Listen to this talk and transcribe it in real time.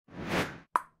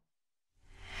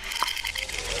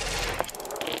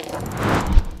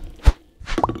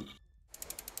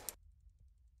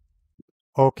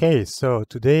Okay, so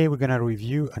today we're going to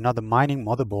review another mining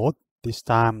motherboard. This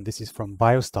time this is from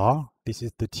Biostar. This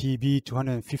is the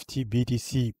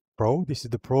TB250-BTC PRO. This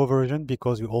is the Pro version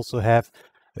because we also have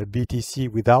a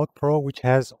BTC without Pro, which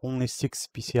has only 6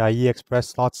 PCIe Express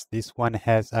slots. This one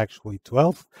has actually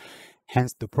 12,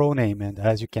 hence the Pro name. And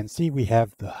as you can see, we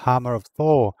have the Hammer of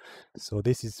Thor. So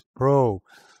this is Pro.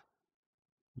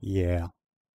 Yeah.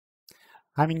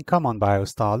 I mean, come on,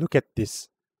 Biostar, look at this.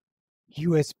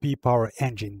 USB power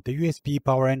engine. The USB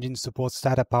power engine supports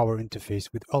SATA power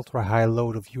interface with ultra-high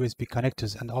load of USB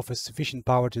connectors and offers sufficient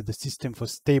power to the system for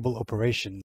stable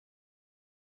operation.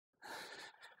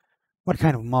 What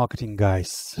kind of marketing,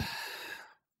 guys?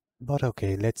 But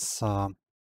okay, let's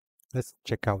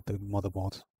check out the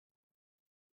motherboard.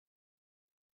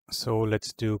 So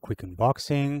let's do a quick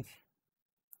unboxing.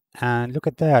 And look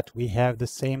at that, we have the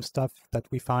same stuff that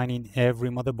we find in every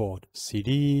motherboard.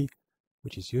 CD,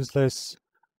 which is useless.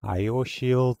 I/O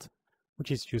shield,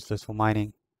 which is useless for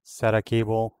mining. SATA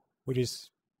cable, which is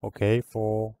okay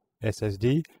for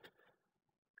SSD.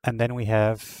 And then we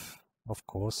have, of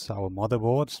course, our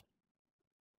motherboard.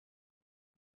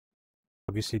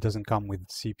 Obviously it doesn't come with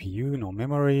CPU, no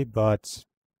memory, but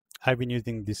I've been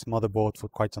using this motherboard for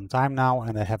quite some time now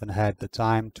and I haven't had the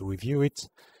time to review it.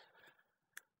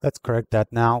 Let's correct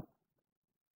that now.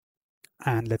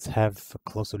 And let's have a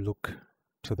closer look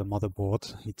to the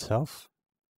motherboard itself.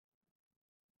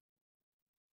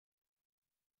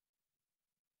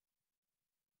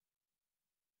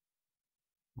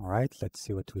 All right, let's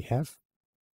see what we have.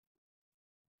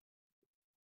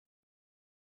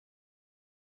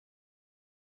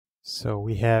 So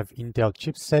we have Intel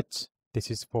chipset. This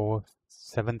is for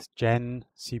 7th gen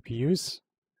CPUs.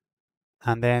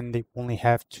 And then they only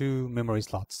have 2 memory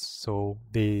slots. So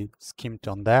they skimped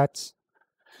on that,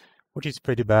 which is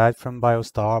pretty bad from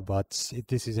Biostar, but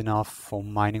this is enough for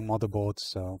mining motherboards,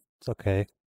 so it's okay.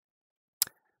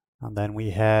 And then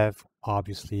we have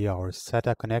obviously our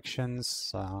SATA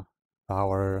connections,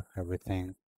 power,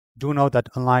 everything. Do note that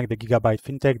unlike the Gigabyte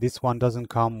FinTech, this one doesn't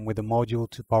come with a module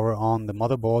to power on the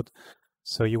motherboard.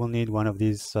 So you will need one of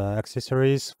these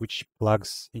accessories, which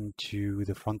plugs into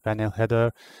the front panel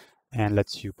header and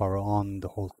lets you power on the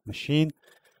whole machine.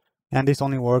 And this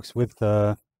only works with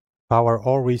the power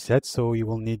or reset. So you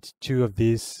will need 2 of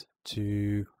these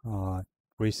to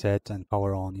reset and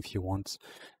power on if you want.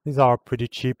 These are pretty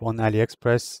cheap on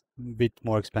AliExpress, a bit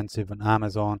more expensive on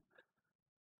Amazon.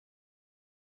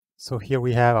 So here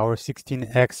we have our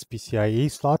 16x PCIe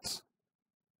slots,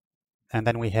 and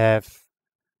then we have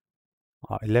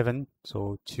 11,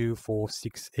 so 2, 4,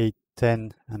 6, 8,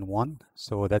 10, and 1.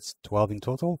 So that's 12 in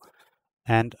total.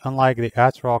 And unlike the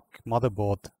ATROC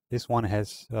motherboard, this one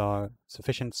has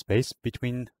sufficient space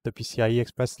between the PCIe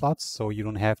Express slots, so you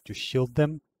don't have to shield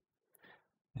them.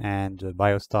 And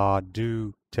Biostar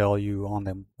do tell you on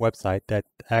the website that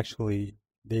actually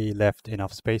they left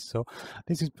enough space, so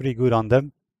this is pretty good on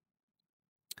them.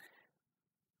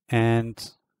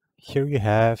 And here you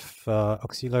have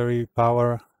auxiliary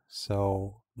power,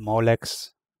 so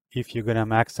Molex. If you're gonna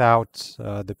max out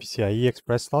the PCIe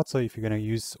Express slots, so if you're gonna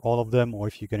use all of them, or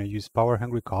if you're gonna use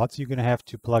power-hungry cards, you're gonna have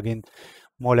to plug in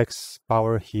Molex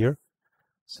power here.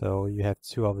 So you have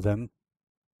 2 of them.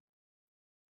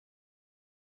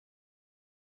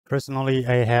 Personally,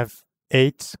 I have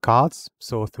 8 cards,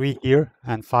 so 3 here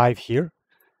and 5 here.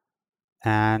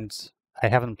 And I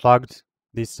haven't plugged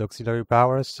this auxiliary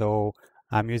power, so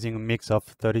I'm using a mix of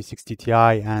 3060 Ti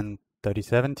and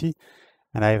 3070,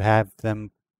 and I have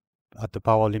them at the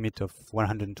power limit of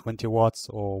 120 watts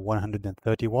or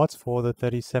 130 watts for the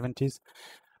 3070s,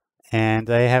 and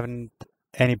I haven't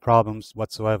any problems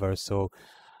whatsoever. So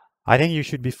I think you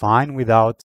should be fine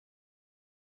without.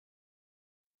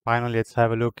 Finally, let's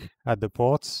have a look at the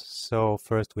ports. So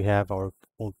first we have our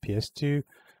old PS2,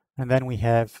 and then we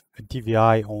have a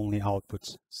DVI only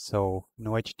output. So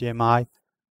no HDMI,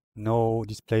 no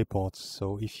display ports.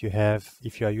 So if you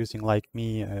are using like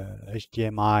me a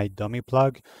HDMI dummy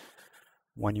plug,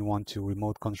 when you want to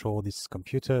remote control this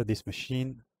computer, this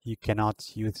machine, you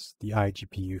cannot use the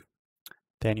iGPU.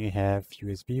 Then you have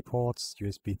USB ports,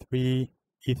 USB 3,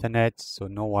 Ethernet, so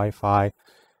no Wi-Fi,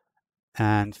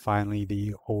 and finally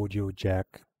the audio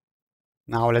jack.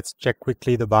 Now let's check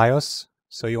quickly the BIOS.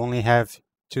 So you only have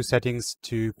 2 settings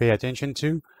to pay attention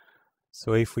to.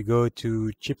 So if we go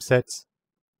to chipsets,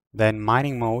 then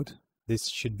mining mode, this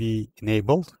should be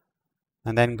enabled.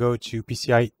 And then go to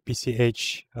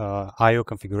PCH I/O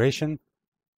configuration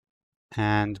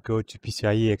and go to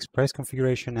PCIe Express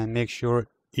configuration and make sure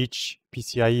each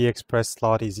PCIe Express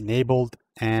slot is enabled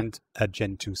and at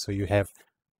Gen 2. So you have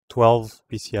 12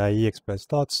 PCIe Express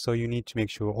slots, so you need to make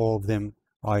sure all of them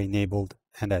are enabled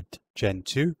and at Gen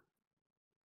 2.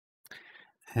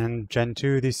 And Gen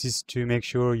 2, this is to make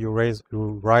sure your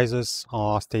risers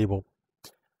are stable.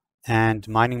 And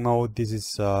mining mode, this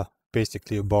is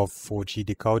basically above 4G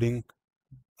decoding,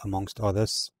 amongst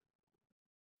others.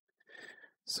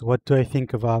 So what do I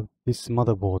think about this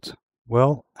motherboard?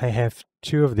 Well, I have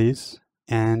 2 of these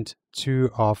and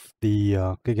 2 of the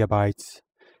Gigabyte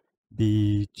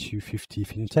B250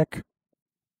 FinTech.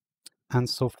 And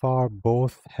so far,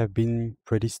 both have been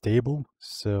pretty stable.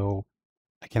 So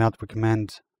I cannot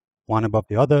recommend one above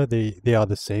the other. They are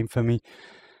the same for me.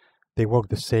 They work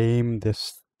the same. They're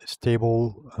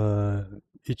stable.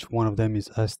 Each one of them is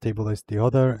as stable as the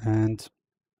other, and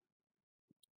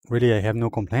really I have no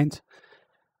complaint.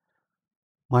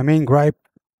 My main gripe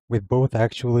with both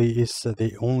actually is that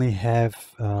they only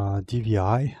have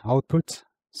DVI output,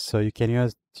 so you can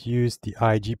use the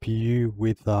iGPU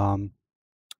with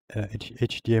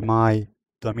HDMI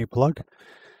dummy plug,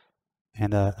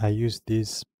 and I use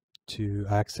this to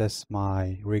access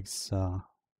my rigs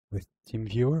with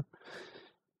TeamViewer.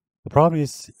 The problem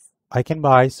is I can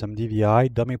buy some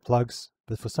DVI dummy plugs,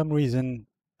 but for some reason,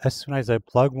 as soon as I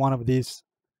plug one of these,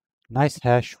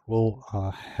 NiceHash will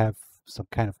have some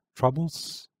kind of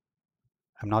troubles.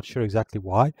 I'm not sure exactly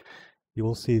why. You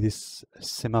will see this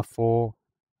semaphore.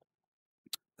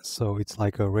 So it's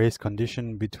like a race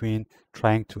condition between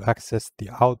trying to access the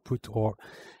output, or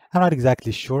I'm not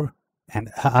exactly sure.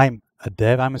 And I'm a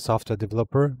dev, I'm a software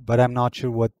developer, but I'm not sure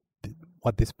where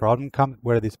this problem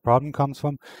comes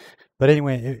from. But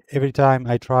anyway, every time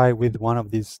I try with one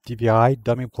of these DVI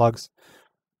dummy plugs,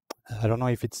 I don't know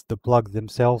if it's the plugs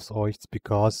themselves or it's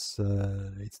because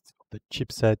it's the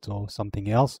chipset or something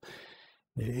else.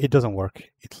 It doesn't work.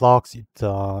 It locks. It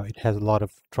has a lot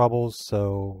of troubles,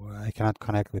 so I cannot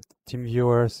connect with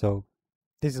TeamViewer. So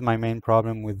this is my main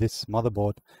problem with this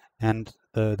motherboard. And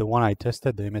the one I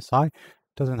tested, the MSI,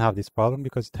 doesn't have this problem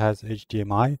because it has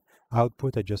HDMI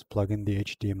output. I just plug in the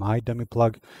HDMI dummy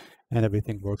plug, and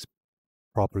everything works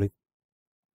properly.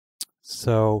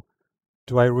 So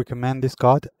do I recommend this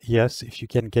card? Yes, if you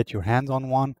can get your hands on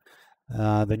one.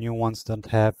 The new ones don't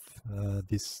have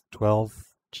this 12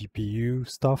 GPU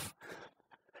stuff,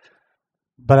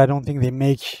 but I don't think they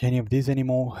make any of these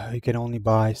anymore. You can only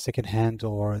buy secondhand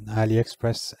or an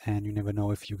AliExpress, and you never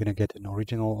know if you're gonna get an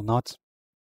original or not.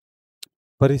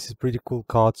 But this is a pretty cool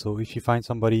card, so if you find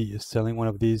somebody selling one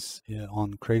of these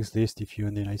on Craigslist, if you're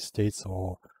in the United States,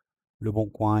 or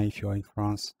Leboncoin if you're in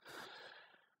France,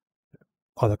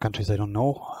 other countries I don't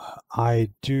know,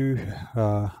 I do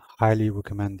highly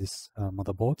recommend these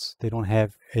motherboards. They don't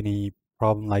have any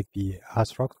problem like the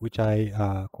ASRock, which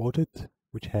I quoted,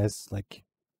 which has like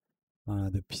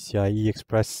the PCIe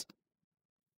Express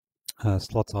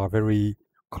slots are very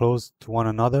close to one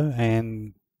another,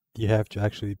 and you have to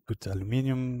actually put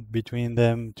aluminium between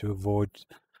them to avoid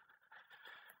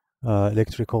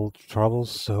electrical troubles.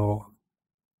 So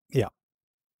yeah,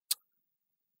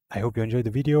 I hope you enjoyed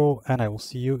the video, and I will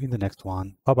see you in the next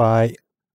one. Bye bye.